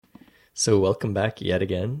So, welcome back yet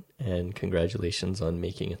again, and congratulations on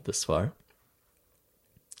making it this far.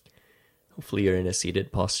 Hopefully, you're in a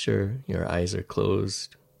seated posture, your eyes are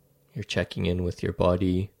closed, you're checking in with your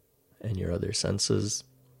body and your other senses.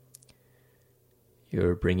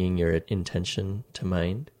 You're bringing your intention to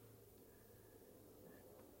mind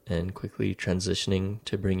and quickly transitioning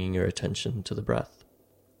to bringing your attention to the breath.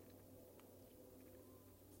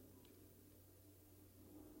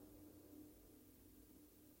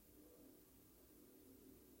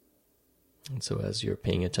 And so as you're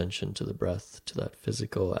paying attention to the breath, to that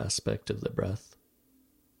physical aspect of the breath,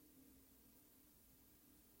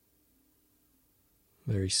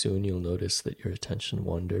 very soon you'll notice that your attention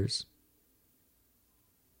wanders.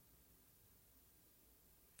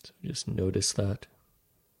 So just notice that.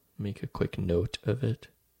 Make a quick note of it,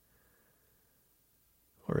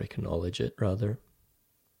 or acknowledge it rather.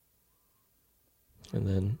 And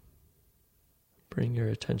then bring your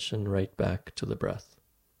attention right back to the breath,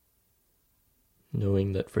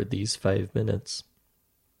 knowing that for these 5 minutes,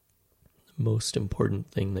 the most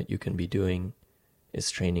important thing that you can be doing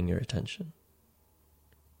is training your attention.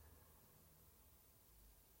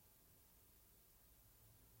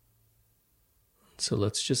 So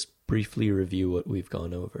let's just briefly review what we've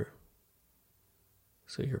gone over.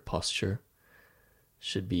 So your posture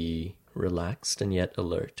should be relaxed and yet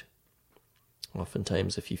alert.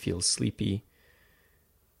 Oftentimes, if you feel sleepy,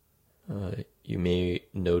 you may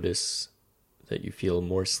notice that you feel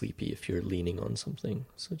more sleepy if you're leaning on something.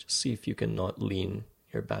 So just see if you can not lean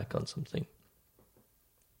your back on something.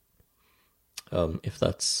 If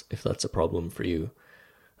that's a problem for you,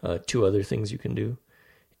 2 other things you can do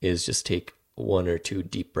is just take 1 or 2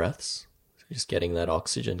 deep breaths. So just getting that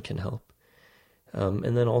oxygen can help.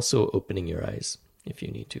 And then also opening your eyes if you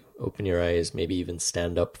need to. Open your eyes, maybe even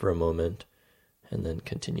stand up for a moment, and then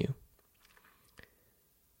continue.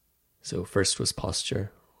 So first was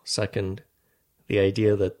posture. Second, the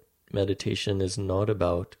idea that meditation is not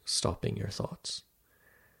about stopping your thoughts.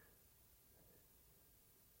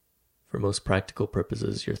 For most practical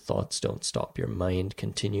purposes, your thoughts don't stop. Your mind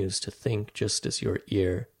continues to think just as your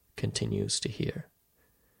ear continues to hear.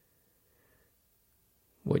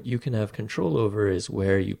 What you can have control over is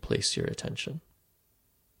where you place your attention.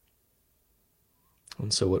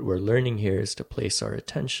 And so what we're learning here is to place our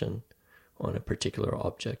attention on a particular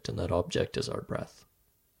object, and that object is our breath.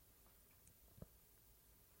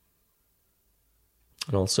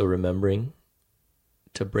 And also remembering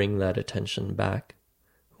to bring that attention back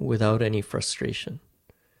without any frustration,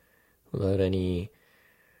 without any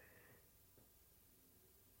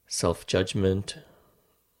self-judgment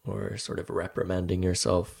or sort of reprimanding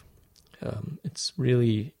yourself. It's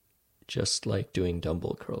really just like doing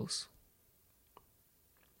dumbbell curls.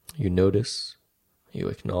 You notice, you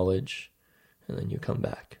acknowledge, and then you come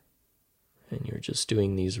back. And you're just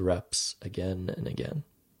doing these reps again and again.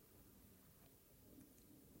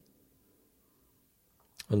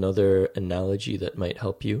 Another analogy that might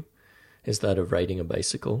help you is that of riding a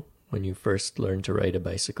bicycle. When you first learn to ride a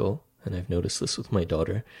bicycle, and I've noticed this with my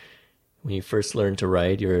daughter, when you first learn to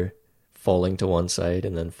ride, you're falling to one side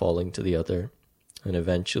and then falling to the other. And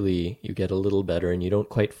eventually you get a little better and you don't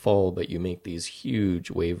quite fall, but you make these huge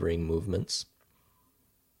wavering movements.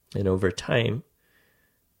 And over time,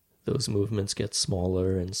 those movements get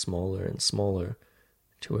smaller and smaller and smaller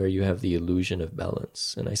to where you have the illusion of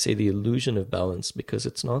balance. And I say the illusion of balance because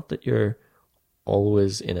it's not that you're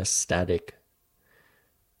always in a static,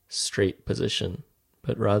 straight position,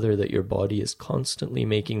 but rather that your body is constantly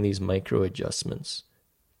making these micro adjustments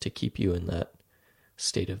to keep you in that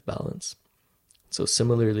state of balance. So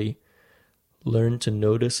similarly, learn to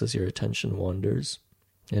notice as your attention wanders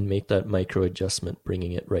and make that micro adjustment,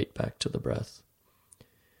 bringing it right back to the breath.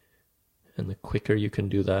 And the quicker you can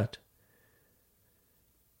do that,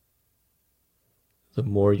 the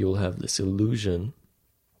more you'll have this illusion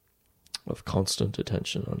of constant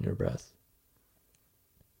attention on your breath.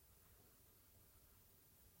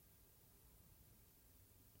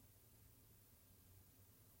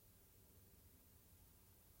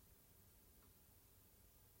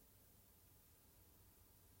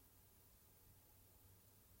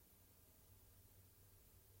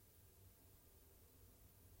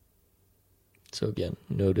 So again,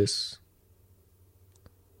 notice,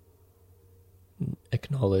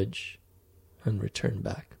 acknowledge, and return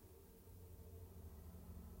back.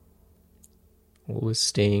 Always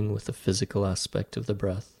staying with the physical aspect of the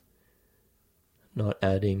breath, not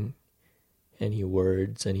adding any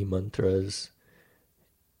words, any mantras,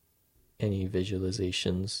 any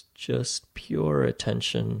visualizations, just pure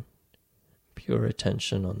attention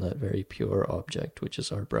on that very pure object, which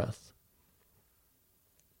is our breath.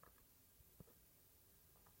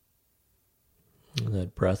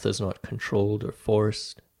 that breath is not controlled or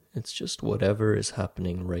forced. It's just whatever is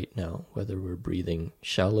happening right now, whether we're breathing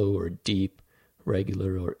shallow or deep,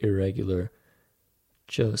 regular or irregular,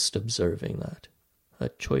 just observing that, a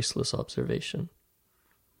choiceless observation.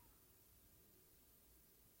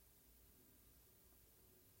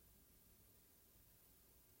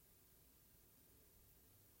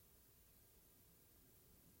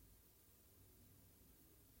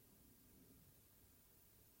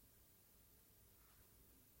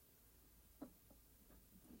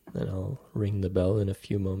 Then I'll ring the bell in a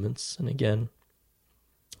few moments. And again,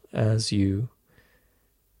 as you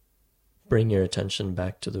bring your attention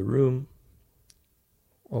back to the room,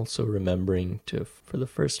 also remembering to, for the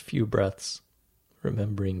first few breaths,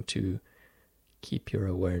 remembering to keep your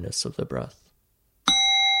awareness of the breath.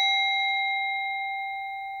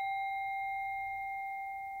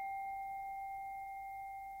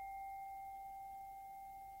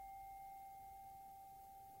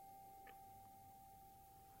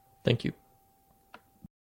 Thank you.